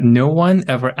No one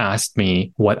ever asked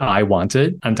me what I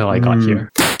wanted until I got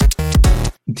here.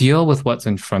 Deal with what's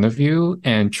in front of you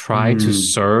and try to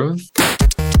serve.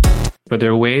 But there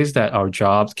are ways that our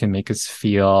jobs can make us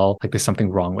feel like there's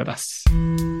something wrong with us.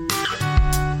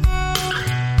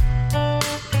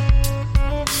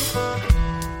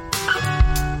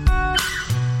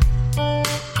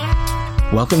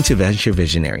 Welcome to Venture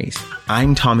Visionaries.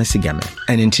 I'm Thomas Igeme,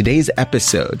 and in today's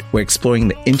episode, we're exploring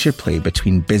the interplay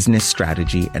between business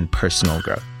strategy and personal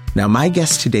growth. Now, my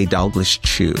guest today, Dalglish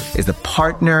Chew, is a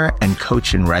partner and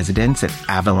coach in residence at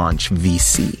Avalanche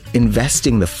VC,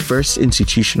 investing the first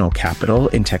institutional capital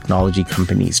in technology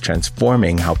companies,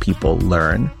 transforming how people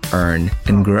learn, earn,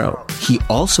 and grow. He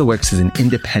also works as an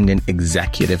independent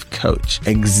executive coach,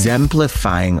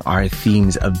 exemplifying our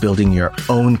themes of building your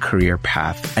own career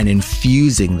path and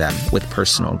infusing them with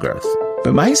personal growth.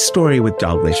 But my story with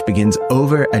Dalglish begins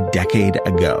over a decade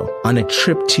ago on a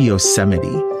trip to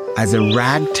Yosemite. As a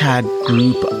ragtag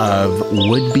group of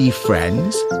would-be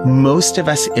friends, most of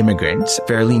us immigrants,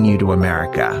 fairly new to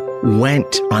America,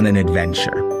 went on an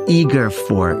adventure, eager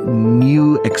for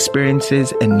new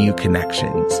experiences and new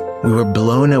connections. We were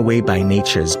blown away by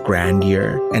nature's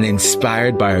grandeur and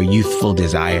inspired by our youthful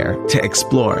desire to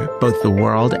explore both the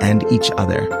world and each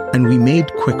other. And we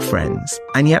made quick friends.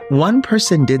 And yet one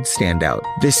person did stand out,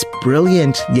 this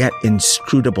brilliant yet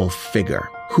inscrutable figure,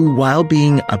 who, while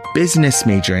being a business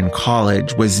major in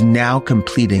college, was now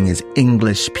completing his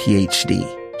English PhD.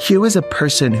 Here was a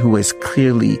person who was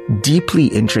clearly deeply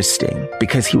interesting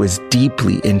because he was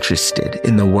deeply interested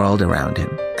in the world around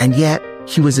him. And yet,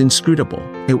 he was inscrutable.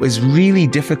 It was really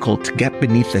difficult to get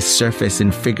beneath the surface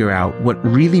and figure out what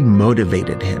really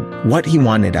motivated him, what he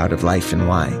wanted out of life and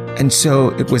why. And so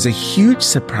it was a huge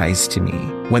surprise to me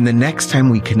when the next time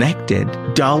we connected,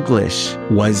 Dalglish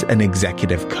was an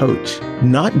executive coach,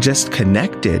 not just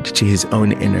connected to his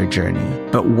own inner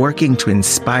journey, but working to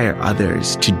inspire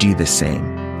others to do the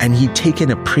same. And he'd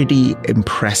taken a pretty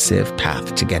impressive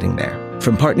path to getting there.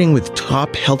 From partnering with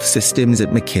top health systems at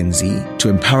McKinsey to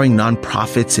empowering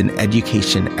nonprofits in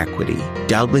education equity,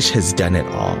 Dalglish has done it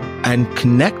all. And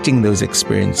connecting those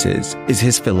experiences is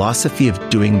his philosophy of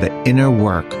doing the inner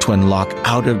work to unlock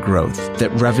outer growth that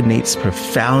resonates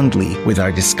profoundly with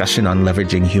our discussion on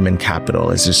leveraging human capital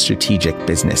as a strategic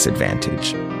business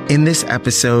advantage. In this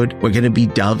episode, we're going to be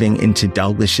delving into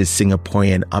Dalglish's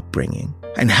Singaporean upbringing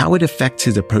and how it affects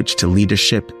his approach to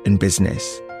leadership and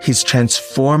business, his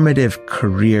transformative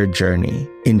career journey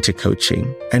into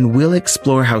coaching, and we'll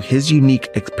explore how his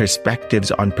unique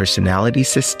perspectives on personality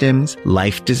systems,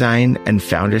 life design, and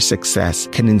founder success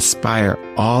can inspire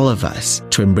all of us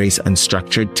to embrace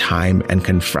unstructured time and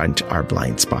confront our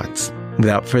blind spots.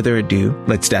 Without further ado,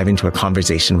 let's dive into a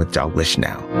conversation with Dalglish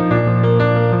now.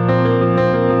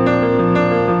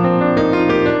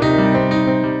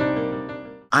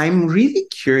 I'm really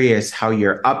curious how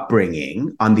your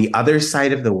upbringing on the other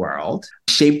side of the world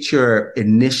shaped your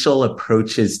initial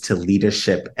approaches to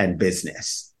leadership and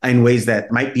business in ways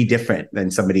that might be different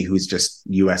than somebody who's just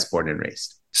US born and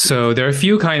raised. So there are a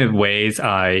few kind of ways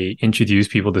I introduce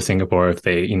people to Singapore if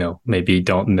they, maybe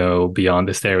don't know beyond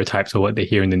the stereotypes of what they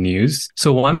hear in the news.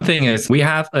 So one thing is we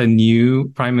have a new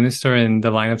prime minister in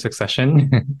the line of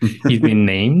succession. He's been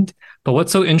named. But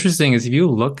what's so interesting is if you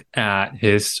look at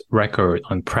his record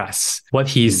on press, what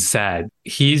he's said,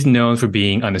 he's known for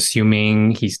being unassuming.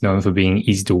 He's known for being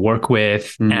easy to work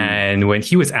with. And when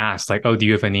he was asked, like, oh, do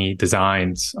you have any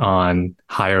designs on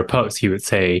higher posts? He would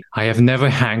say, I have never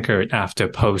hankered after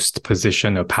post,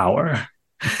 position, or power.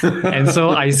 And so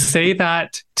I say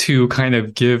that to kind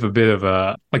of give a bit of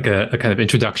a kind of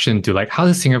introduction to like how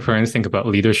do Singaporeans think about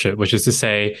leadership, which is to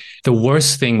say the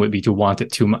worst thing would be to want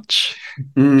it too much.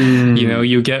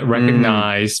 You get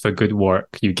recognized for good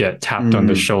work, you get tapped on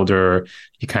the shoulder,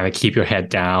 you kind of keep your head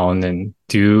down and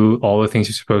do all the things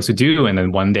you're supposed to do. And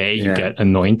then one day you get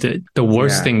anointed. The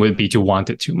worst thing would be to want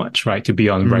it too much, right? To be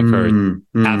on record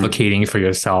advocating for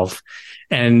yourself.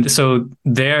 And so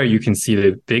there you can see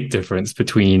the big difference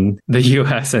between the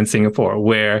US and Singapore,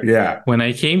 where when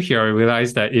I came here, I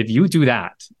realized that if you do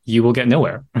that, you will get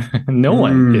nowhere. No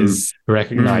one is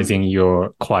recognizing your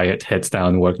quiet heads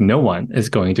down work. No one is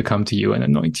going to come to you and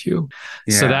anoint you.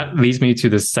 So that leads me to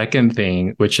the second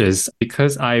thing, which is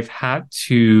because I've had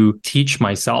to teach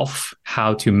myself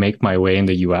how to make my way in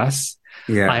the US,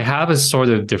 I have a sort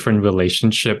of different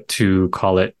relationship to,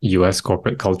 call it, US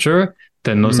corporate culture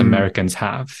than most Americans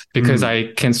have, because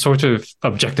I can sort of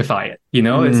objectify it.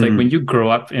 It's like when you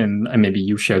grow up in, and maybe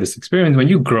you share this experience, when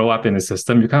you grow up in a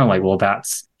system, you're kind of like, well,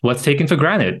 that's what's taken for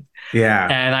granted.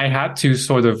 And I had to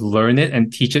sort of learn it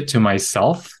and teach it to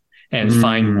myself and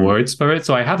find words for it.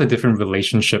 So I have a different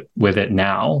relationship with it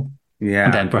now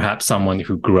than perhaps someone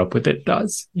who grew up with it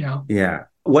does. Yeah.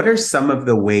 What are some of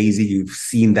the ways that you've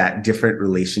seen that different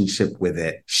relationship with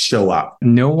it show up?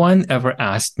 No one ever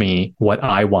asked me what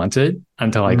I wanted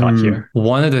until I got here.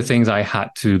 One of the things I had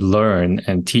to learn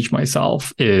and teach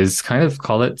myself is kind of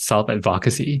call it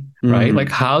self-advocacy, right? Like,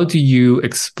 how do you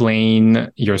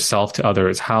explain yourself to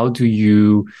others? How do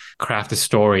you craft a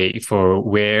story for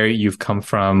where you've come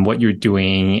from, what you're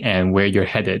doing, and where you're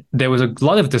headed? There was a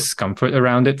lot of discomfort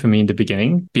around it for me in the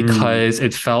beginning because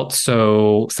it felt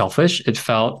so selfish. It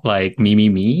felt like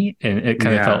me, and it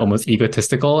kind of felt almost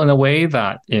egotistical in a way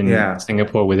that in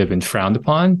Singapore would have been frowned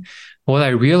upon. What I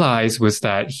realized was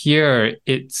that here,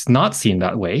 it's not seen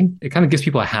that way. It kind of gives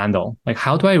people a handle. Like,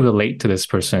 how do I relate to this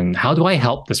person? How do I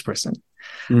help this person?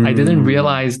 I didn't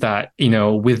realize that,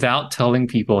 without telling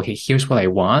people, hey, here's what I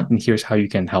want and here's how you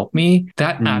can help me,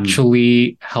 that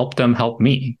actually helped them help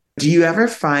me. Do you ever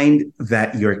find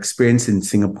that your experience in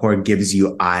Singapore gives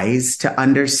you eyes to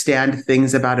understand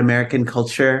things about American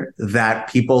culture that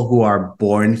people who are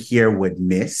born here would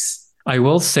miss? I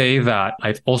will say that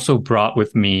I've also brought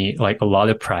with me like a lot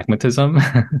of pragmatism.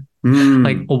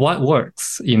 Like, what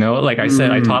works? Like I said,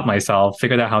 I taught myself,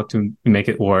 figured out how to make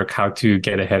it work, how to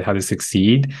get ahead, how to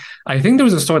succeed. I think there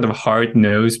was a sort of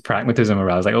hard-nosed pragmatism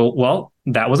around. I was like, oh, well,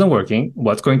 that wasn't working.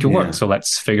 What's going to work? So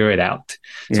let's figure it out.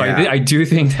 So I do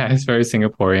think that is very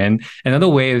Singaporean. Another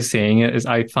way of saying it is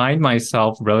I find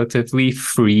myself relatively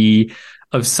free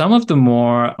of some of the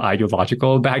more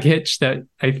ideological baggage that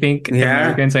I think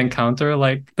Americans encounter.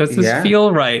 Like, does this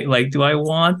feel right? Like, do I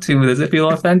want to? Does it feel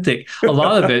authentic? A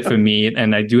lot of it for me,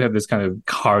 and I do have this kind of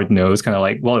hard nose, kind of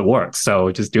like, well, it works, so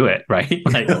just do it, right?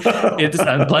 Like, it's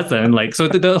unpleasant. Like, so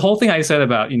the whole thing I said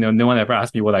about, no one ever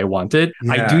asked me what I wanted,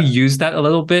 I do use that a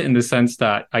little bit in the sense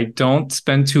that I don't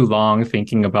spend too long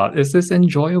thinking about, is this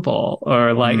enjoyable?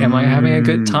 Or like, am I having a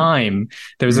good time?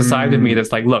 There's a side of me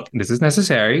that's like, look, this is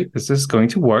necessary. This is going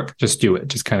to work. Just do it.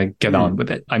 Just kind of get on with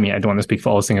it. I mean, I don't want to speak for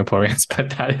all Singaporeans, but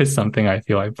that is something I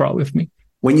feel I brought with me.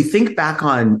 When you think back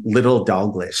on little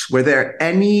Dalglish, were there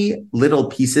any little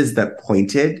pieces that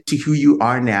pointed to who you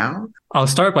are now? I'll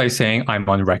start by saying I'm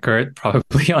on record,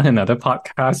 probably on another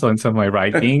podcast on some of my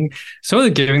writing, sort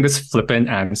of giving this flippant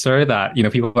answer that,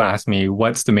 people ask me,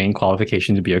 what's the main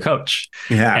qualification to be a coach?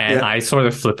 I sort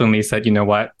of flippantly said, you know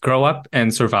what, grow up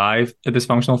and survive a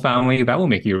dysfunctional family. That will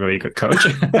make you a really good coach.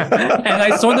 And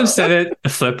I sort of said it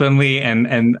flippantly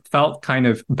and felt kind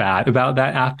of bad about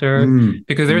that after,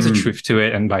 because there's a truth to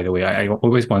it. And by the way, I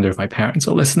always wonder if my parents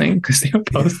are listening because they're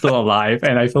both still alive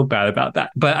and I feel bad about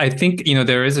that. But I think,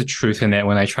 there is a truth in it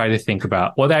when I try to think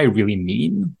about what I really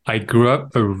mean. I grew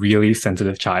up a really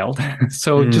sensitive child.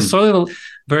 So just sort of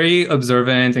very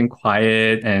observant and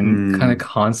quiet and kind of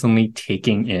constantly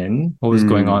taking in what was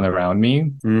going on around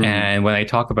me. And when I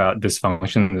talk about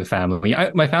dysfunction in the family,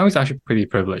 my family's actually pretty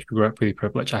privileged. We grew up pretty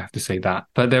privileged, I have to say that.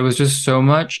 But there was just so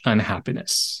much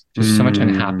unhappiness. Just so much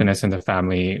unhappiness in the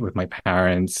family with my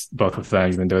parents, both of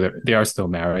them, even though they are still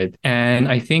married. And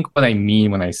I think what I mean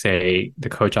when I say the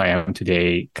coach I am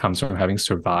today comes from having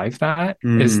survived that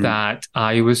is that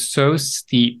I was so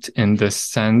steeped in the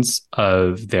sense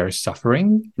of their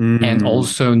suffering and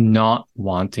also not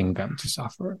wanting them to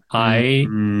suffer. I,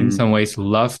 in some ways,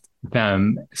 loved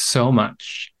them so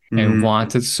much and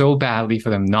wanted so badly for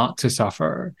them not to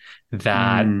suffer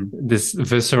that this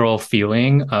visceral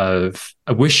feeling of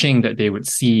wishing that they would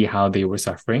see how they were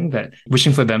suffering, that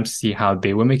wishing for them to see how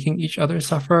they were making each other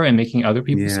suffer and making other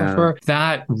people suffer,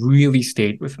 that really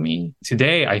stayed with me.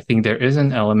 Today, I think there is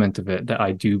an element of it that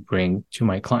I do bring to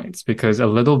my clients because a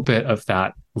little bit of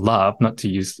that love, not to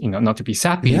use, not to be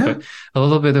sappy, but a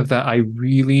little bit of that, I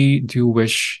really do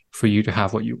wish for you to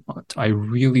have what you want. I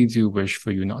really do wish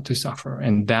for you not to suffer.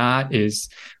 And that is,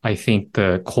 I think,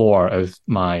 the core of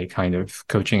my kind of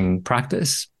coaching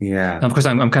practice. And of course,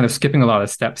 I'm kind of skipping a lot of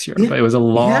steps here, but it was a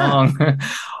long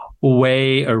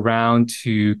way around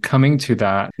to coming to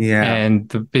that. And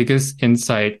the biggest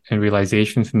insight and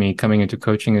realization for me coming into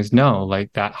coaching is no,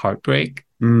 like that heartbreak.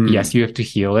 Yes, you have to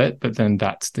heal it, but then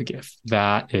that's the gift.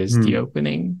 That is the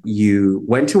opening. You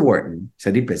went to Wharton,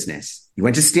 studied business. You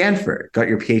went to Stanford, got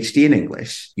your PhD in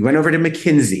English. You went over to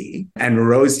McKinsey and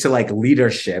rose to like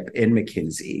leadership in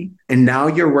McKinsey. And now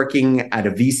you're working at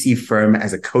a VC firm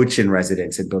as a coach in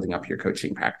residence and building up your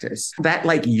coaching practice. That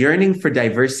like yearning for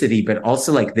diversity, but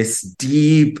also like this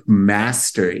deep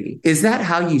mastery. Is that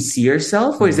how you see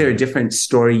yourself? Or is there a different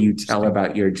story you tell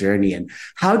about your journey? And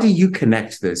how do you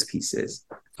connect those pieces?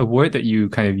 A word that you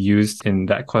kind of used in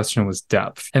that question was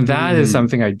depth. And that is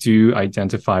something I do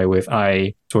identify with.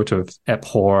 I sort of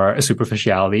abhor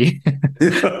superficiality.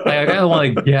 I kind of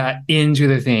want to get into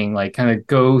the thing, like kind of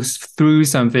go through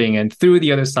something and through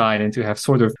the other side, and to have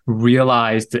sort of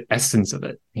realized the essence of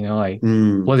it. Like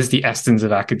what is the essence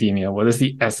of academia? What is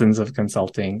the essence of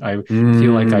consulting? I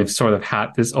feel like I've sort of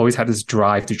always had this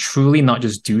drive to truly not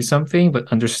just do something,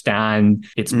 but understand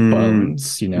its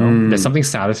bones. There's something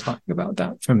satisfying about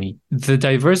that for me. The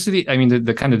diversity,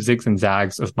 the kind of zigs and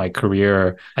zags of my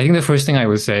career. I think the first thing I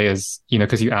would say is,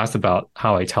 because you asked about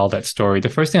how I tell that story. The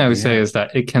first thing I would say is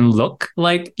that it can look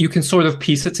like you can sort of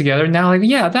piece it together now. Like,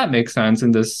 yeah, that makes sense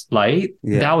in this light.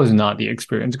 That was not the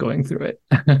experience going through it.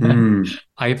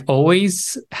 I've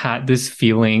always had this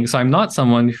feeling. So I'm not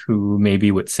someone who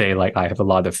maybe would say like I have a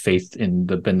lot of faith in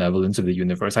the benevolence of the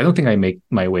universe. I don't think I make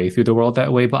my way through the world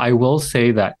that way. But I will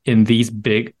say that in these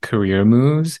big career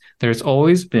moves, there's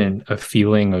always been a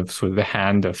feeling of sort of the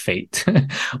hand of fate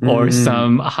or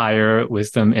some higher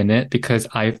wisdom in it, because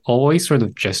I've always sort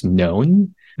of just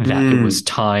known that it was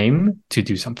time to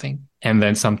do something. And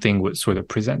then something would sort of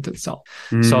present itself.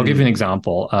 So I'll give you an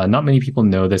example. Not many people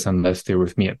know this unless they're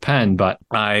with me at Penn, but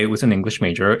I was an English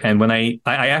major. And when I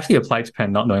actually applied to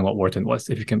Penn not knowing what Wharton was,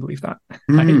 if you can believe that.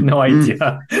 I had no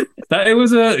idea that it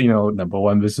was a, number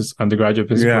one business undergraduate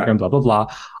business program, blah, blah,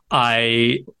 blah.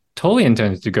 I totally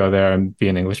intended to go there and be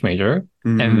an English major,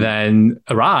 and then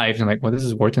arrived and like, what is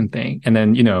this Wharton thing? And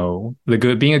then,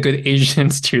 being a good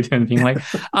Asian student, being like,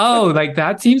 oh, like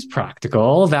that seems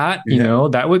practical. That,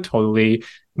 that would totally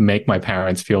make my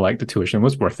parents feel like the tuition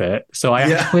was worth it. So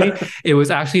it was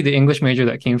actually the English major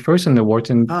that came first, and the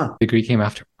Wharton degree came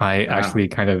after. I actually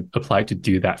kind of applied to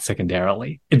do that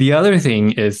secondarily. The other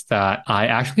thing is that I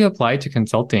actually applied to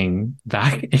consulting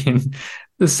back in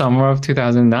the summer of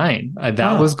 2009.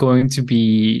 That was going to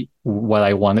be what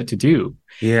I wanted to do.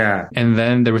 Yeah. And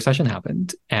then the recession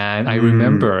happened. And I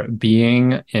remember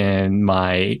being in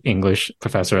my English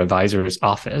professor advisor's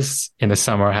office in the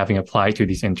summer, having applied to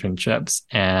these internships,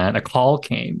 and a call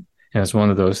came. And it was one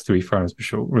of those three firms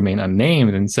which will remain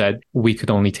unnamed, and said, we could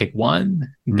only take one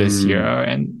this year.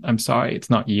 And I'm sorry, it's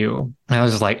not you. And I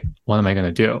was just like, what am I going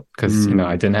to do? Because,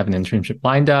 I didn't have an internship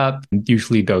lined up.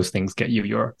 Usually those things get you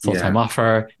your full-time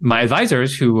offer. My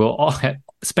advisors, who all had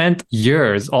spent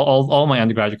years, all my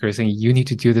undergraduate career, saying, you need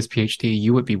to do this PhD.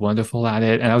 You would be wonderful at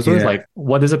it. And I was always like,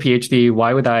 what is a PhD?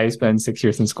 Why would I spend 6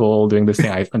 years in school doing this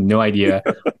thing? I have no idea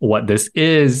what this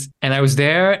is. And I was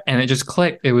there, and it just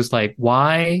clicked. It was like,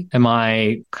 why am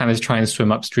I kind of trying to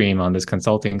swim upstream on this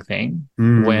consulting thing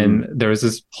when there is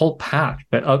this whole path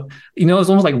that, it was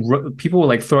almost like people were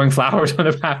like throwing flowers on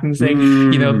the path and saying,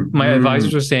 my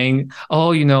advisors were saying,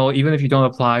 oh, even if you don't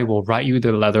apply, we'll write you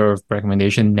the letter of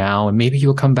recommendation now, and maybe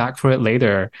you'll come back for it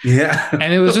later. Yeah.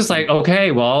 And it was just like,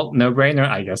 okay, well, no brainer.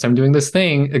 I guess I'm doing this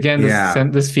thing. Again,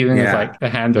 this feeling of like the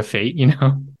hand of fate,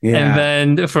 Yeah.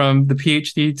 And then from the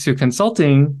PhD to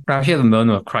consulting, I actually had a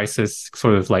moment of crisis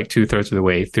sort of like 2/3 of the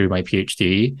way through my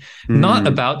PhD. Not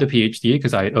about the PhD,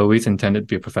 because I always intended to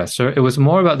be a professor. It was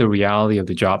more about the reality of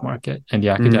the job market and the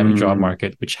academic job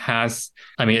market, which has,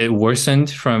 it worsened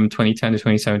from 2010 to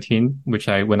 2017, which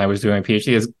when I was doing my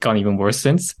PhD has gone even worse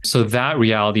since. So that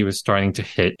reality was starting to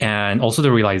hit. And also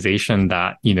the realization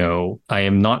that, I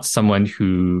am not someone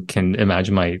who can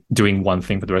imagine doing one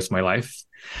thing for the rest of my life.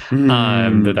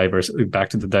 The diversity, back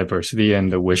to the diversity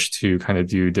and the wish to kind of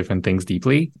do different things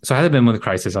deeply. So I had a bit of a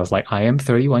crisis. I was like, I am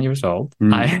 31 years old.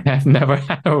 I have never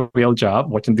had a real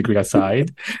job, working degree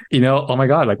aside. Oh my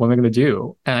God, like, what am I going to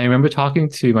do? And I remember talking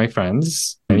to my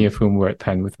friends, many of whom were at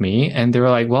Penn with me, and they were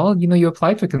like, well, you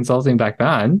applied for consulting back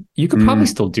then. You could probably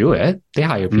still do it. They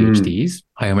hire PhDs.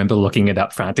 I remember looking it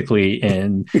up frantically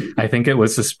in, I think it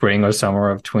was the spring or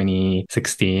summer of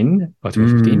 2016 or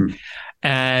 2015.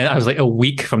 And I was like a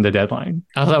week from the deadline.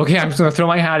 I was like, okay, I'm just going to throw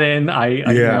my hat in.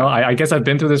 I guess I've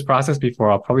been through this process before.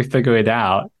 I'll probably figure it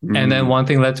out. And then one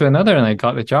thing led to another, and I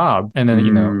got the job. And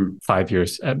then, 5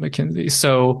 years at McKinsey.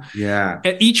 So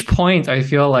at each point, I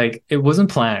feel like it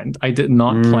wasn't planned. I did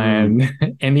not plan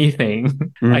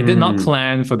anything. I did not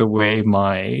plan for the way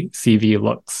my CV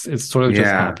looks. It sort of just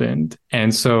happened.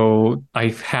 And so I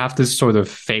have this sort of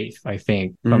faith, I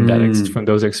think, from from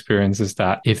those experiences,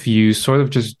 that if you sort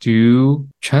of just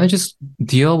trying to just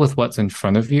deal with what's in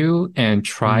front of you and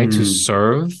try to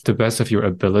serve the best of your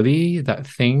ability, that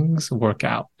things work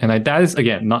out. And that is,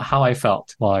 again, not how I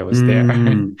felt while I was there.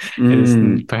 It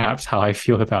is perhaps how I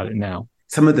feel about it now.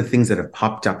 some of the things that have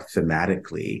popped up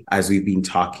thematically as we've been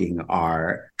talking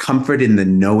are comfort in the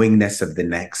knowingness of the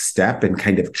next step and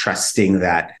kind of trusting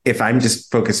that if I'm just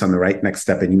focused on the right next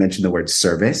step, and you mentioned the word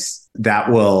service,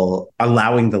 that will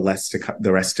allowing the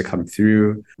rest to come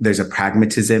through. There's a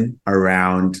pragmatism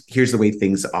around here's the way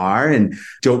things are, and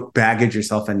don't baggage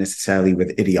yourself unnecessarily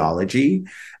with ideology.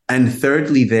 And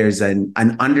thirdly, there's an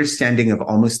understanding of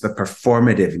almost the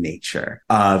performative nature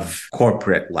of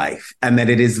corporate life, and that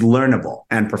it is learnable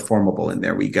and performable. And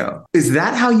there we go. Is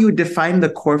that how you define the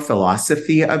core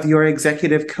philosophy of your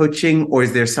executive coaching? Or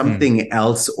is there something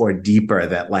else or deeper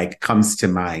that like comes to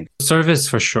mind? Service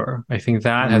for sure. I think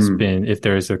that has been, if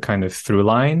there's a kind of through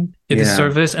line, it is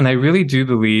service. And I really do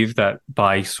believe that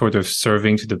by sort of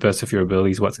serving to the best of your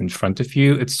abilities what's in front of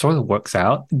you, it sort of works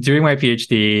out. During my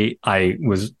PhD, I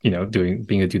was,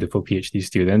 being a dutiful PhD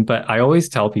student, but I always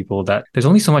tell people that there's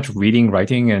only so much reading,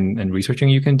 writing, and researching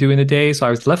you can do in a day. So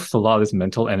I was left with a lot of this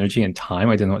mental energy and time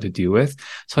I didn't know what to do with.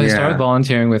 So I started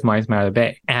volunteering with Minds Matter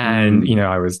Bay. And,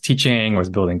 I was teaching, I was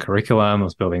building curriculum, I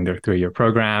was building their 3-year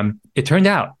program. It turned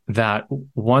out that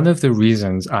one of the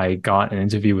reasons I got an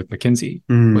interview with McKinsey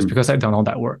was because I'd done all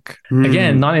that work.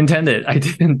 Again, not intended. I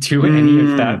didn't do any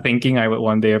of that thinking I would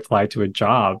one day apply to a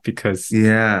job because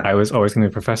I was always going to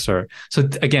be a professor. So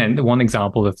again, one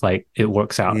example of like, it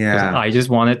works out. I just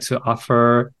wanted to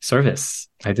offer service.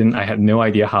 I had no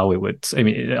idea how it would,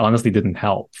 it honestly didn't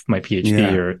help my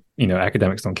PhD or,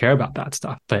 academics don't care about that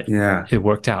stuff, but it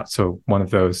worked out. So one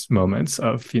of those moments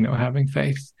of, having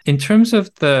faith. In terms of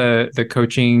the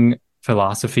coaching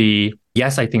philosophy,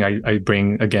 yes, I think I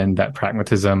bring again that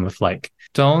pragmatism of like,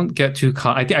 don't get too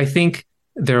caught. I think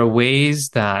there are ways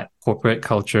that corporate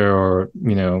culture or,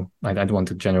 I don't want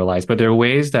to generalize, but there are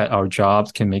ways that our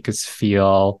jobs can make us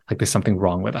feel like there's something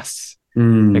wrong with us.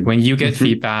 Like when you get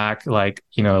feedback, like,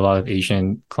 a lot of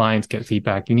Asian clients get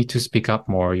feedback, you need to speak up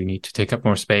more, you need to take up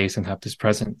more space and have this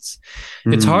presence.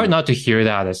 It's hard not to hear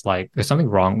that as like, there's something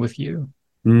wrong with you.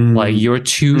 Like you're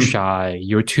too shy,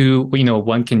 you're too,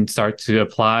 one can start to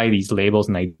apply these labels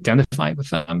and identify with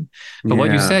them. But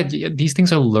what you said, these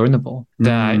things are learnable.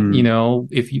 That,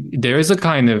 there is a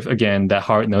kind of, again, that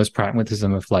hard-nosed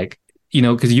pragmatism of like,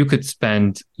 because you could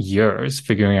spend years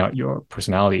figuring out your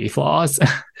personality flaws.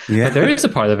 But there is a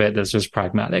part of it that's just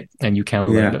pragmatic and you can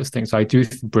learn those things. So I do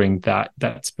bring that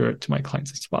spirit to my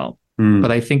clients as well.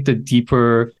 But I think the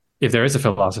deeper, if there is a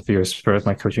philosophy or spirit of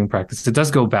my coaching practice, it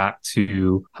does go back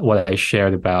to what I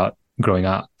shared about growing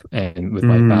up and with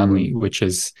my family, which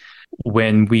is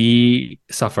when we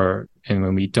suffer and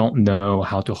when we don't know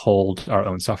how to hold our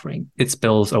own suffering, it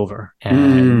spills over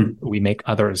and we make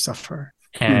others suffer.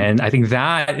 And I think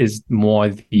that is more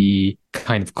the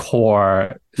kind of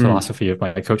core philosophy of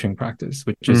my coaching practice,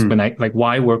 which is when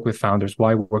why work with founders?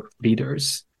 Why work with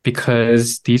leaders?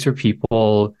 Because these are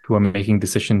people who are making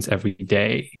decisions every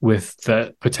day with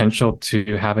the potential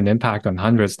to have an impact on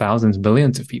hundreds, thousands,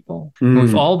 millions of people.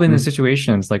 We've all been in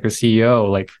situations like a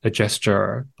CEO, like a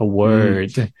gesture, a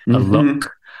word, a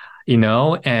look,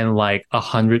 and like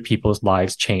 100 people's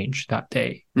lives change that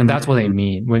day. And that's what I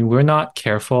mean. When we're not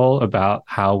careful about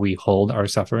how we hold our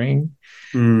suffering,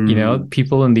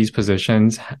 people in these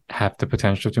positions have the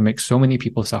potential to make so many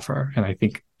people suffer. And I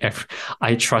think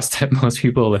I trust that most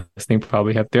people listening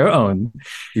probably have their own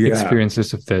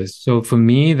experiences of this. So for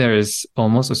me, there's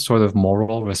almost a sort of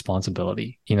moral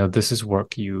responsibility. This is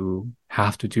work you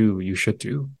have to do, you should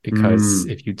do, because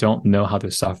if you don't know how to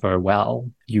suffer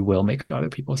well, you will make other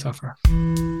people suffer.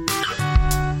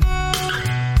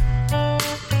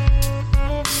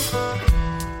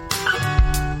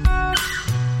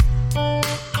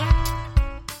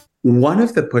 One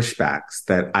of the pushbacks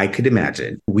that I could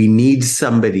imagine, we need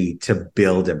somebody to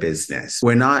build a business.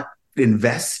 We're not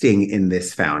investing in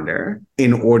this founder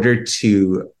in order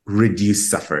to reduce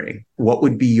suffering. What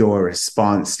would be your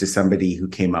response to somebody who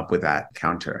came up with that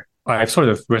counter? I have sort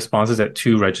of responses at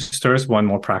two registers, one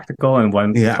more practical and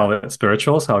one call it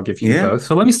spiritual. So I'll give you both.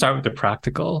 So let me start with the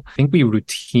practical. I think we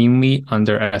routinely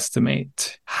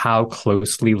underestimate how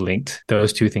closely linked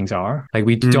those two things are. Like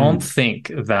we don't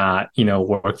think that,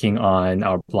 working on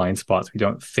our blind spots, we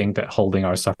don't think that holding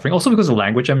our suffering, also because of the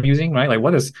language I'm using, right? Like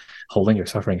what does holding your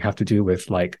suffering have to do with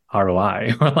like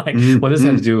ROI or like what does it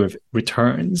have to do with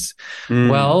returns?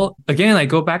 Well, again, I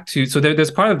go back to, so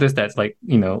there's part of this that's like,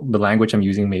 the language I'm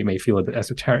using may feel a bit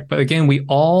esoteric, but again, we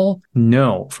all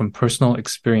know from personal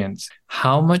experience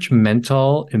how much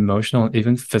mental, emotional, and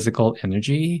even physical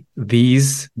energy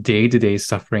these day-to-day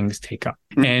sufferings take up.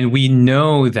 And we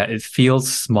know that it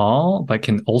feels small, but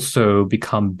can also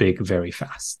become big very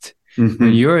fast.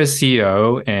 When you're a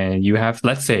CEO and you have,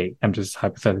 let's say, I'm just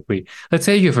hypothetically, let's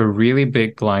say you have a really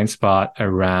big blind spot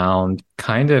around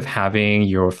kind of having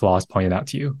your flaws pointed out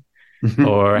to you.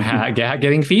 Or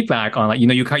getting feedback on, like,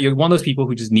 you're one of those people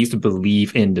who just needs to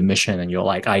believe in the mission, and you're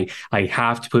like, I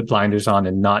have to put blinders on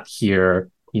and not hear,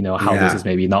 how this is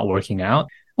maybe not working out.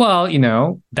 Well,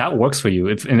 that works for you.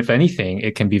 And if anything,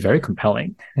 it can be very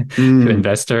compelling to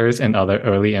investors and other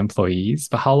early employees.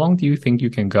 But how long do you think you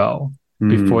can go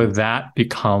before that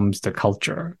becomes the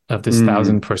culture of this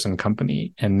 1,000-person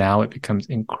company? And now it becomes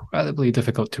incredibly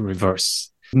difficult to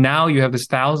reverse. Now you have this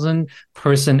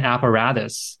 1,000-person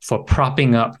apparatus for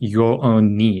propping up your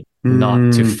own need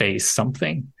not to face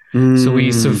something. So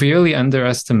we severely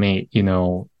underestimate,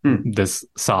 this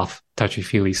soft,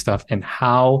 touchy-feely stuff, and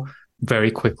how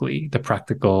very quickly the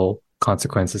practical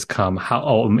consequences come.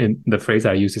 The phrase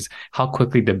I use is how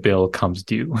quickly the bill comes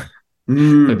due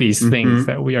for these things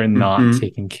that we are not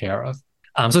taking care of.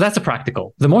 So that's the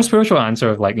practical. The more spiritual answer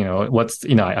of, like,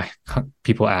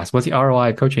 people ask, what's the ROI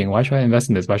of coaching? Why should I invest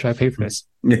in this? Why should I pay for this?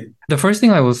 The first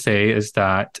thing I will say is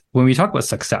that when we talk about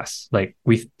success, like,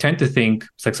 we tend to think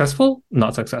successful,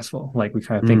 not successful. Like, we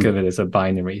kind of think of it as a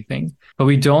binary thing, but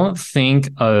we don't think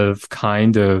of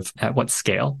kind of at what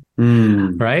scale,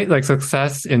 right? Like,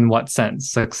 success in what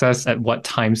sense? Success at what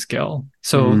time scale?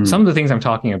 So some of the things I'm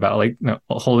talking about, like,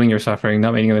 holding your suffering,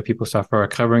 not making other people suffer,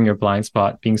 covering your blind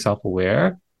spot, being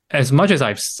self-aware, as much as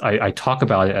I talk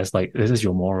about it as, like, this is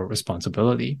your moral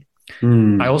responsibility,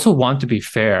 I also want to be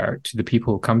fair to the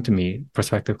people who come to me,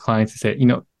 prospective clients, to say,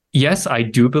 yes, I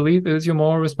do believe it is your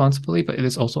moral responsibility, but it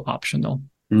is also optional.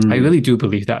 I really do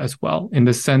believe that as well, in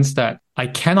the sense that I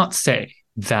cannot say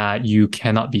that you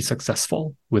cannot be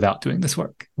successful without doing this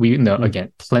work. We know,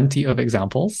 again, plenty of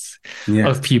examples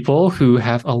of people who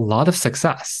have a lot of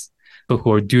success, but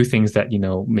who do things that,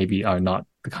 maybe are not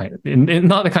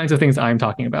not the kinds of things I'm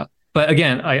talking about. But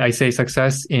again, I say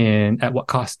success at what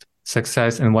cost?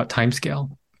 Success and what time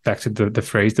scale? Back to the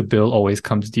phrase, the bill always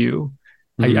comes due.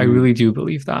 I really do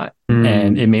believe that.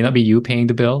 And it may not be you paying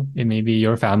the bill. It may be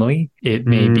your family. It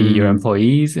may be your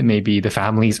employees. It may be the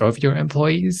families of your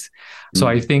employees. So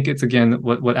I think it's, again,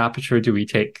 what aperture do we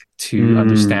take to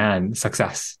understand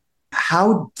success?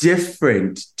 How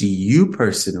different do you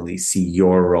personally see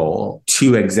your role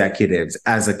to executives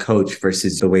as a coach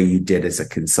versus the way you did as a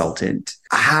consultant?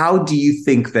 How do you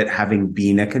think that having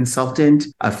been a consultant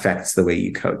affects the way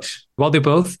you coach? Well, they're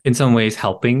both in some ways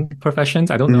helping professions.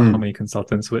 I don't know how many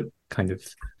consultants would kind of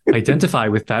identify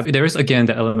with that. There is, again,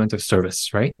 the element of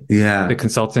service, right? Yeah. The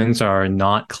consultants are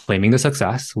not claiming the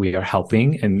success. We are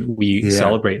helping, and we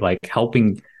celebrate, like,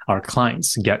 helping our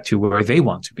clients get to where they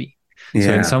want to be.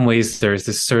 So in some ways, there's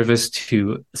this service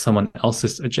to someone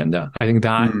else's agenda. I think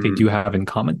that they do have in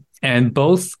common. And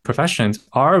both professions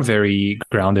are very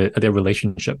grounded at their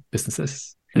relationship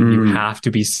businesses. And you have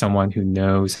to be someone who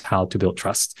knows how to build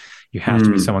trust. You have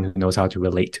to be someone who knows how to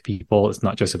relate to people. It's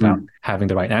not just about having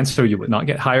the right answer. You would not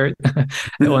get hired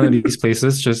at one of these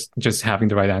places, just having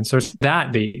the right answers.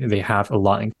 That they have a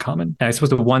lot in common. And I suppose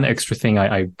the one extra thing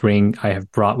I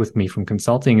have brought with me from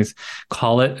consulting is,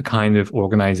 call it a kind of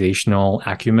organizational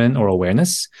acumen or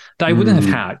awareness that I wouldn't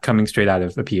have had coming straight out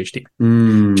of a PhD.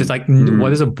 Just like,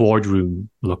 what does a boardroom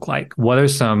look like? What are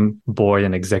some board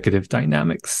and executive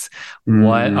dynamics?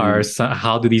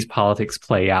 How do these politics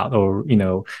play out? Or,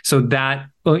 so that,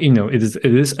 it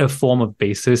is a form of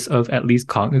basis of at least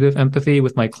cognitive empathy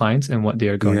with my clients and what they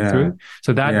are going through.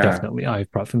 So that definitely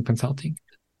I've brought from consulting.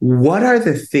 What are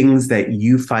the things that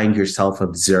you find yourself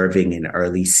observing in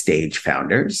early stage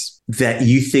founders that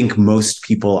you think most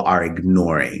people are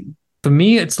ignoring? For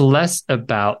me, it's less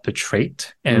about the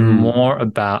trait and more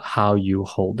about how you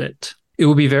hold it. It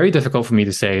would be very difficult for me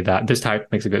to say that this type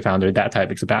makes a good founder, that type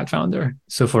makes a bad founder.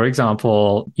 So for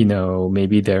example,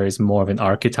 maybe there is more of an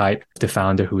archetype, the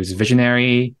founder who is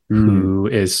visionary, who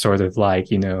is sort of like,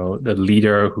 the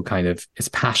leader who kind of is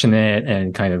passionate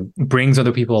and kind of brings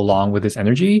other people along with his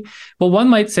energy. Well, one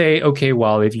might say, okay,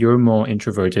 well, if you're more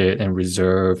introverted and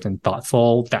reserved and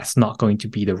thoughtful, that's not going to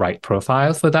be the right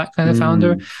profile for that kind of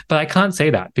founder. But I can't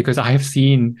say that because I have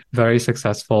seen very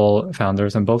successful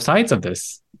founders on both sides of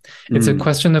this. It's a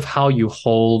question of how you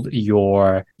hold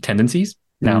your tendencies.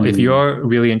 Now, if you're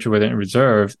really introverted and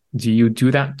reserved, do you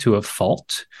do that to a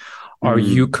fault? Are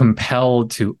you compelled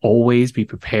to always be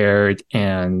prepared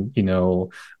and,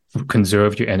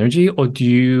 conserve your energy? Or do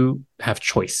you have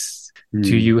choice?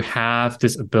 Do you have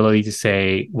this ability to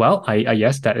say, well,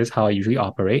 yes, that is how I usually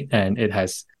operate, and it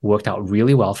has worked out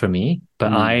really well for me,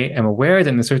 but I am aware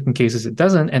that in certain cases it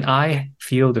doesn't, and I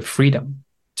feel the freedom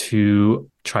to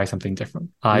try something different.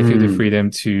 I feel the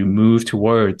freedom to move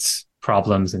towards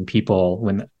problems and people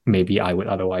when maybe I would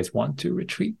otherwise want to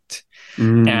retreat.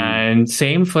 And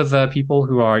same for the people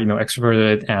who are,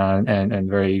 extroverted and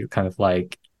very kind of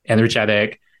like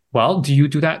energetic. Well, do you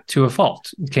do that to a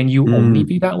fault? Can you only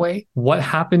be that way? What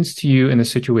happens to you in a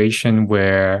situation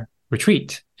where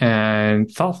retreat and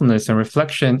thoughtfulness and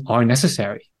reflection are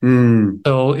necessary?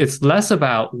 So it's less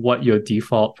about what your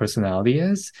default personality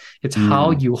is. It's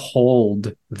how you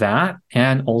hold that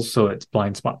and also its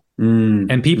blind spot.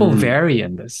 And people vary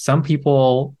in this. Some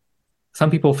people,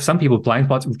 blind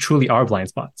spots truly are blind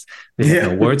spots. They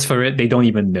have no words for it. They don't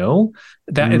even know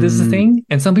that it is a thing.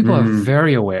 And some people are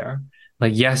very aware.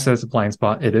 Like, yes, there's a blind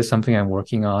spot. It is something I'm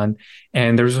working on.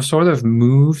 And there's a sort of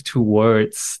move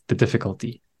towards the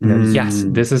difficulty. Yes,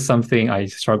 this is something I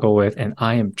struggle with and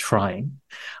I am trying.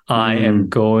 I am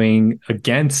going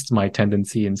against my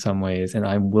tendency in some ways, and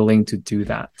I'm willing to do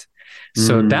that.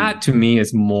 So that to me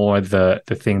is more the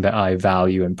thing that I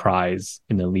value and prize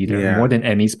in a leader more than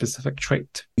any specific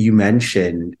trait. You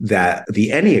mentioned that the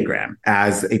Enneagram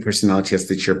as a personality test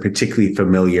that you're particularly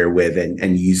familiar with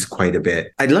and use quite a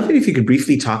bit. I'd love it if you could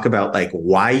briefly talk about like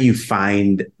why you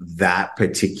find that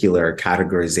particular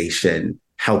categorization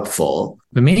helpful.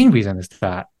 The main reason is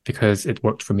that because it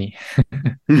worked for me.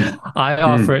 I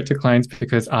offer it to clients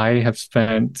because I have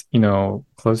spent,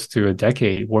 close to a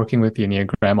decade working with the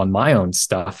Enneagram on my own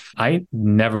stuff. I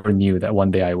never knew that one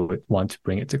day I would want to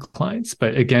bring it to clients.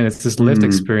 But again, it's this lived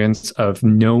experience of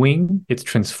knowing its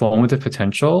transformative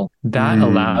potential that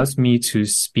allows me to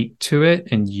speak to it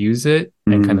and use it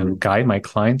and kind of guide my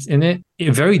clients in it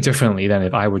very differently than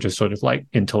if I were just sort of like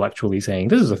intellectually saying,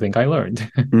 this is a thing I learned.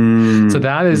 So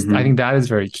that is, I think that is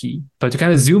very key. But to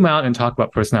kind of zoom out and talk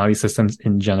about personality systems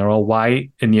in general, why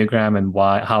Enneagram and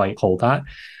how I hold that,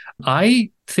 I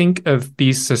think of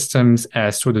these systems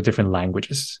as sort of different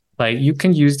languages. Like you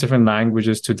can use different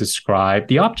languages to describe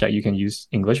the object. You can use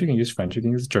English, you can use French, you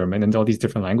can use German, and all these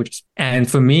different languages. And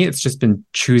for me, it's just been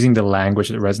choosing the language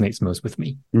that resonates most with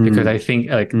me. Because I think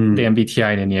like the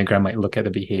MBTI and Enneagram might look at the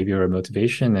behavior or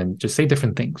motivation and just say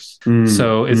different things.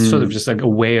 So it's sort of just like a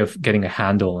way of getting a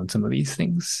handle on some of these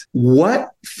things.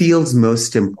 What feels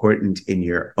most important in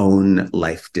your own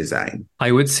life design?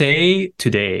 I would say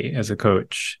today as a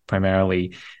coach,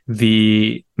 primarily,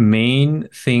 the main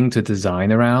thing to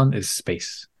design around is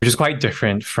space, which is quite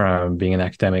different from being an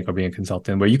academic or being a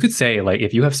consultant, where you could say, like,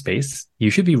 if you have space, you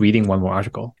should be reading one more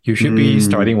article. You should be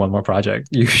starting one more project.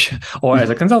 Or as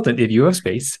a consultant, if you have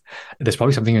space, there's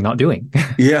probably something you're not doing.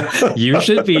 You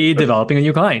should be developing a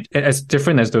new client. As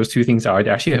different as those two things are,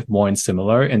 they actually have more in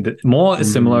similar, and more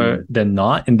similar than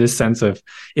not, in this sense of,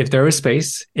 if there is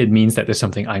space, it means that there's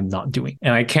something I'm not doing.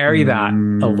 And I carry that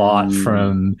a lot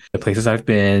from the places I've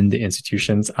been, the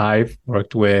institutions I've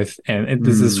worked with. And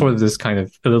this is sort of this kind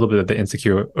of a little bit of the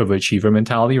insecure overachiever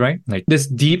mentality, right? Like this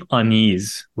deep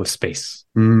unease with space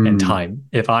and time.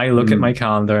 If I look at my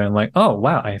calendar and like, oh,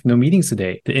 wow, I have no meetings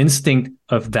today. The instinct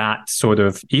of that sort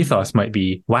of ethos might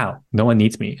be, wow, no one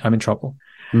needs me. I'm in trouble.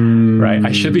 Right?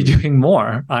 I should be doing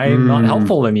more. I'm not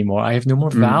helpful anymore. I have no more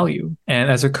value.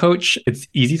 And as a coach, it's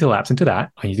easy to lapse into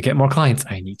that. I need to get more clients.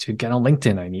 I need to get on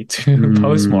LinkedIn. I need to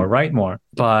post more, write more.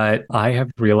 But I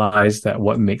have realized that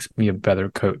what makes me a better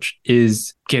coach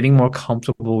is getting more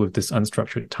comfortable with this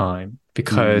unstructured time,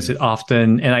 because it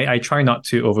often, and I try not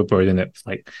to overburden it with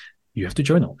like, you have to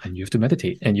journal and you have to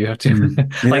meditate and you have to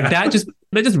like that just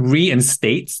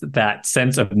reinstates that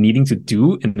sense of needing to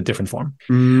do in a different form.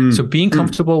 So being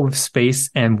comfortable with space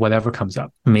and whatever comes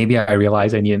up. Maybe I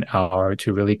realize I need an hour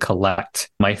to really collect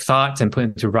my thoughts and put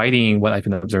into writing what I've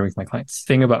been observing with my clients.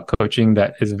 Thing about coaching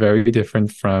that is very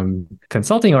different from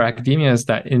consulting or academia is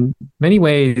that in many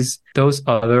ways, those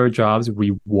other jobs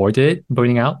rewarded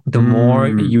burning out. The more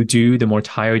you do, the more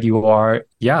tired you are.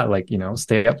 Yeah, like,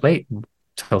 stay up late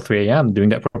till 3 a.m. doing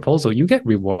that proposal, you get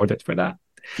rewarded for that.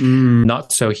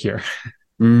 Not so here.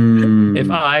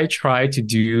 If I try to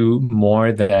do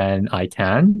more than I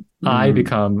can, I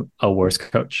become a worse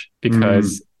coach,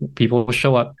 because people will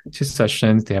show up to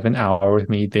sessions, they have an hour with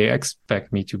me, they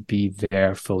expect me to be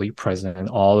there fully present and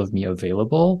all of me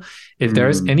available. If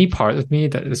there's any part of me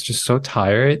that is just so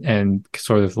tired and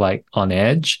sort of like on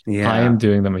edge, I am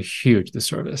doing them a huge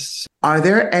disservice. Are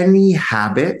there any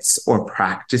habits or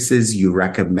practices you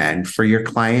recommend for your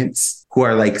clients who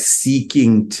are like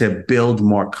seeking to build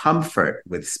more comfort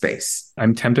with space?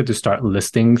 I'm tempted to start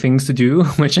listing things to do,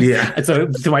 which so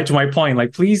to my point,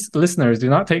 like, please, listeners, do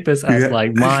not take this as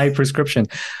like my prescription.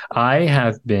 I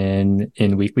have been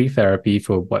in weekly therapy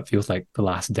for what feels like the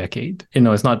last decade.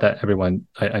 It's not that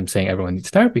I'm saying everyone needs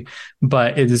therapy,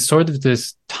 but it is sort of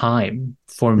this time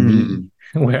for me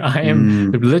where I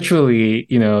am literally,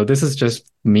 this is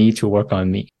just me to work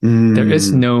on me. There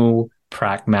is no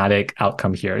pragmatic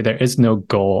outcome here. There is no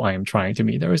goal I am trying to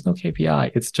meet. There is no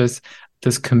KPI. It's just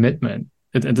this commitment.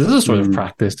 This is a sort of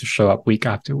practice to show up week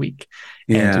after week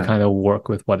and to kind of work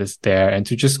with what is there and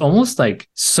to just almost like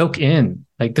soak in.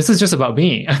 Like, this is just about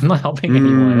me. I'm not helping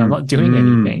anyone. I'm not doing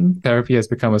anything. Therapy has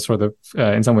become a sort of,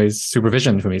 in some ways,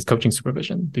 supervision for me. It's coaching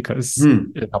supervision because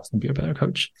it helps me be a better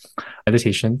coach.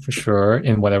 Meditation, for sure,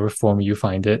 in whatever form you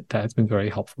find it, that has been very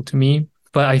helpful to me.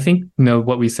 But I think,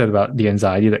 what we said about the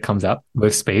anxiety that comes up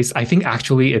with space, I think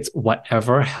actually it's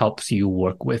whatever helps you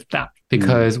work with that.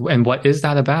 Because, and what is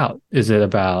that about? Is it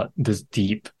about this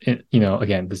deep,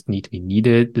 again, this need to be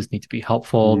needed, this need to be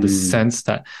helpful, this sense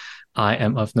that I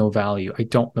am of no value. I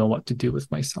don't know what to do with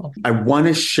myself. I want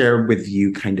to share with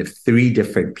you kind of 3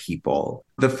 different people.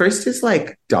 The first is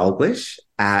like Dalglish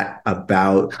at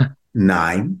about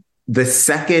 9. The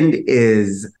second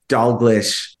is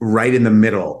Dalglish right in the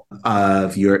middle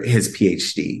of his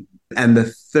PhD. And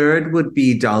the third would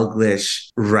be Dalglish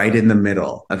right in the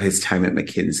middle of his time at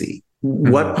McKinsey.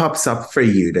 What pops up for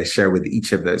you to share with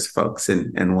each of those folks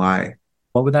and why?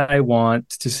 What would I want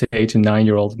to say to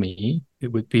 9-year-old me?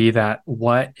 It would be that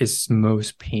what is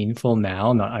most painful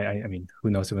now, I mean, who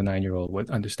knows if a 9-year-old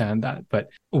would understand that, but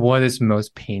what is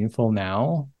most painful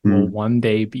now will one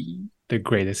day be the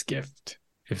greatest gift.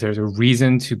 If there's a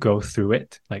reason to go through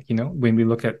it, like, when we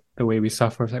look at the way we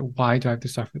suffer, it's like, why do I have to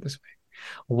suffer this way?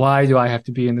 Why do I have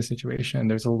to be in this situation?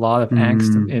 There's a lot of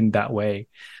angst in that way.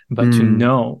 But to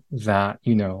know that,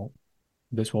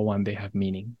 this will one day have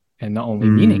meaning. And not only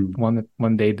meaning,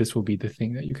 one day this will be the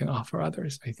thing that you can offer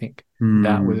others. I think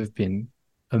that would have been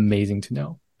amazing to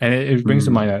know. And it brings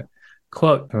to mind a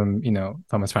quote from,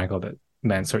 Thomas Frankel, that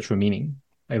man's search for meaning.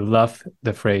 I love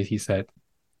the phrase he said.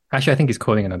 Actually, I think he's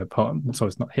quoting another poem, so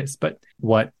it's not his, but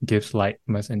what gives light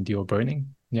must endure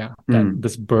burning. Yeah, that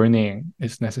this burning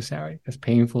is necessary, as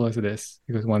painful as it is,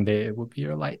 because one day it will be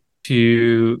your light.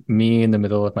 To me, in the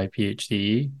middle of my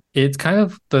PhD, it's kind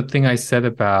of the thing I said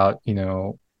about,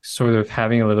 sort of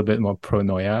having a little bit more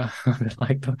pronoia,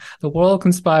 like the world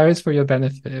conspires for your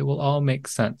benefit. It will all make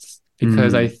sense.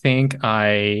 Because I think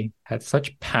I had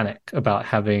such panic about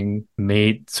having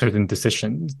made certain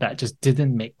decisions that just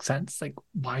didn't make sense. Like,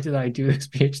 why did I do this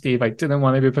PhD if I didn't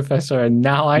want to be a professor? And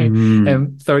now I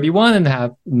am 31 and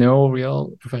have no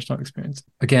real professional experience.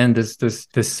 Again, this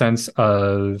sense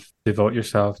of devote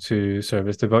yourself to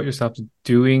service, devote yourself to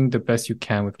doing the best you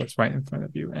can with what's right in front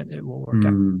of you, and it will work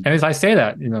out. And as I say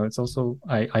that, it's also,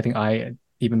 I think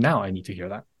even now I need to hear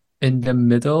that. In the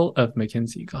middle of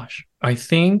McKinsey, gosh, I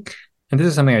think, and this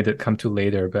is something I did come to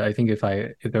later, but I think if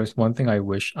there was one thing I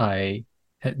wish I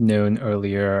had known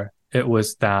earlier, it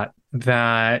was that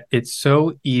it's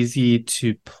so easy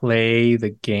to play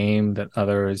the game that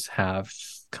others have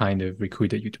kind of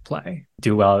recruited you to play.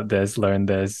 Do well at this, learn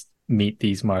this, meet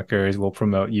these markers, we'll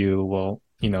promote you, we'll,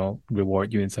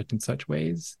 reward you in such and such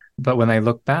ways. But when I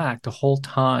look back, the whole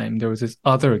time there was this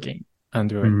other game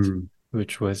under it,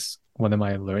 which was, what am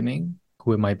I learning?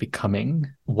 Who am I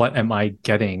becoming? What am I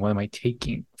getting? What am I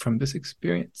taking from this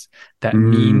experience that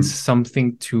means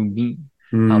something to me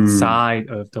outside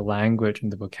of the language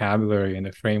and the vocabulary and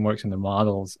the frameworks and the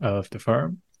models of the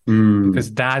firm?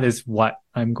 Because that is what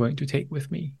I'm going to take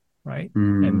with me, right?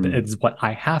 And it's what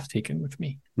I have taken with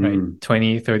me, right?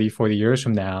 20, 30, 40 years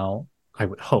from now, I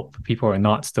would hope people are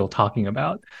not still talking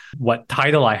about what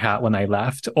title I had when I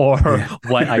left or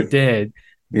what I did,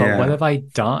 but what have I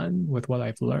done with what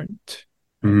I've learned?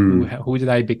 Who did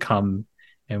I become,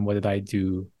 and what did I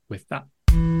do with that?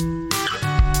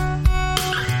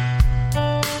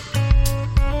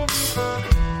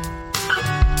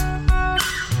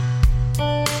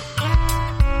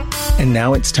 And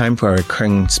now it's time for our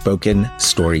recurring spoken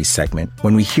stories segment,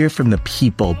 when we hear from the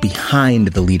people behind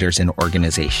the leaders and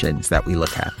organizations that we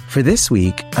look at. For this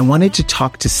week, I wanted to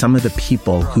talk to some of the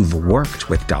people who've worked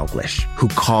with Dalglish, who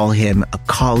call him a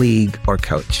colleague or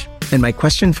coach. And my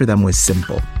question for them was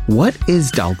simple. What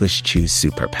is Dalglish Chew's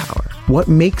superpower? What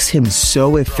makes him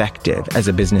so effective as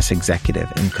a business executive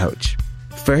and coach?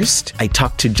 First, I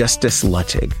talked to Justice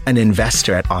Luttig, an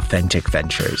investor at Authentic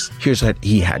Ventures. Here's what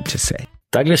he had to say.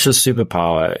 Dalglish's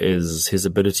superpower is his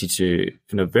ability to,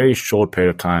 in a very short period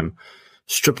of time,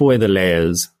 strip away the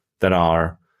layers that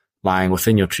are lying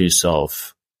within your true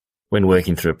self when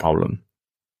working through a problem.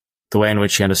 The way in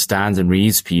which he understands and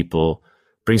reads people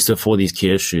brings to the fore these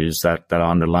key issues that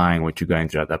are underlying what you're going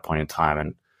through at that point in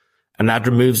time. And that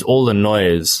removes all the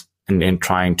noise in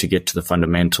trying to get to the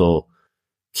fundamental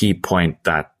key point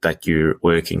that you're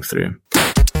working through.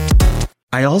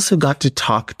 I also got to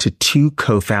talk to two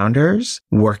co-founders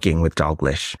working with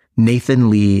Dalglish, Nathan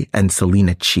Lee and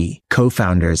Selena Chi,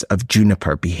 co-founders of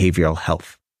Juniper Behavioral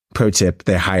Health. Pro tip,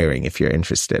 they're hiring if you're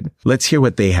interested. Let's hear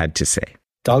what they had to say.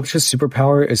 Dalglish's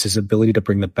superpower is his ability to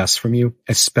bring the best from you,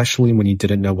 especially when you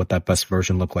didn't know what that best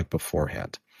version looked like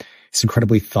beforehand. He's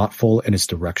incredibly thoughtful in his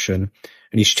direction,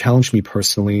 and he's challenged me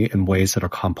personally in ways that are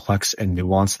complex and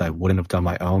nuanced that I wouldn't have done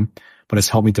my own, but has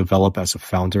helped me develop as a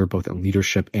founder, both in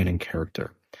leadership and in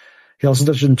character. He also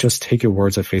doesn't just take your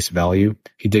words at face value.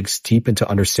 He digs deep into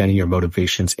understanding your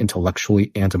motivations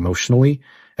intellectually and emotionally,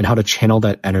 and how to channel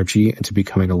that energy into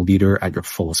becoming a leader at your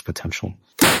fullest potential.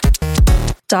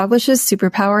 Dalglish's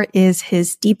superpower is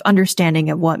his deep understanding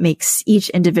of what makes each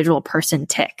individual person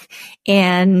tick,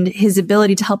 and his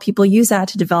ability to help people use that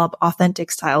to develop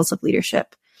authentic styles of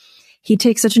leadership. He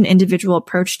takes such an individual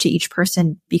approach to each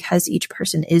person because each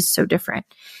person is so different.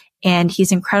 And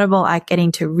he's incredible at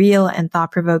getting to real and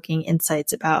thought-provoking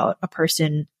insights about a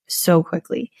person so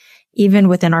quickly. Even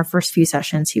within our first few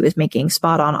sessions, he was making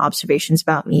spot-on observations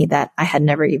about me that I had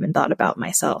never even thought about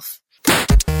myself.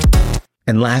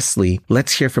 And lastly,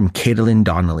 let's hear from Caitlin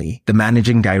Donnelly, the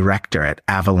managing director at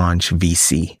Avalanche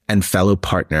VC and fellow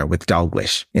partner with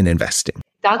Dalglish in investing.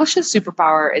 Dalglish's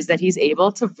superpower is that he's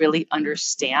able to really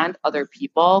understand other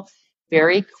people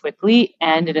very quickly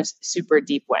and in a super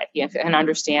deep way. He can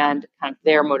understand kind of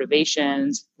their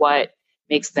motivations, what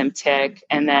makes them tick,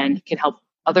 and then can help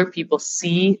other people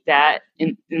see that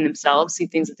in themselves, see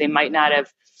things that they might not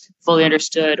have fully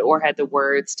understood or had the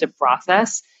words to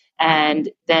process. And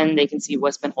then they can see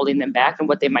what's been holding them back and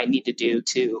what they might need to do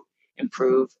to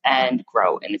improve and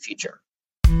grow in the future.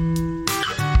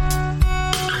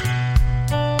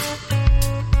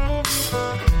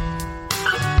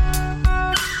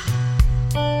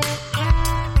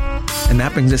 And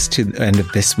that brings us to the end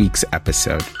of this week's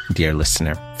episode, dear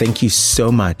listener. Thank you so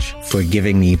much for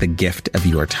giving me the gift of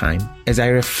your time. As I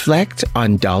reflect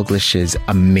on Dalglish's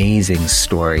amazing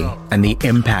story and the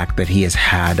impact that he has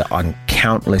had on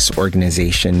countless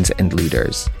organizations and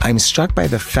leaders, I'm struck by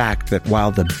the fact that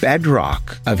while the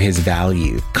bedrock of his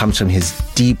value comes from his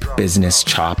deep business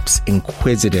chops,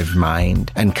 inquisitive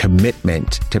mind, and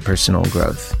commitment to personal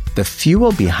growth, the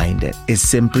fuel behind it is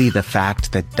simply the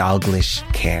fact that Dalglish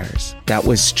cares. That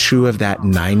was true of that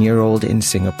 9-year-old in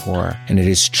Singapore, and it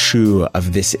is true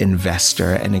of this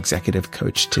investor and executive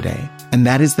coach today. And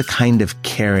that is the kind of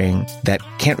caring that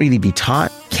can't really be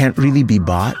taught, can't really be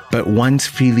bought, but once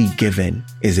freely given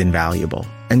is invaluable.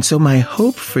 And so my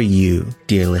hope for you,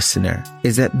 dear listener,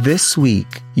 is that this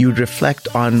week you'd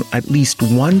reflect on at least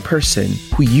one person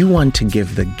who you want to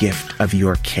give the gift of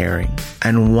your caring,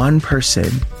 and one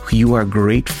person who you are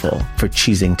grateful for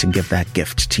choosing to give that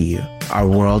gift to you. Our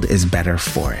world is better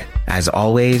for it. As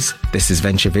always, this is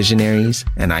Venture Visionaries,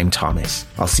 and I'm Thomas.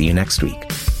 I'll see you next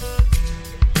week.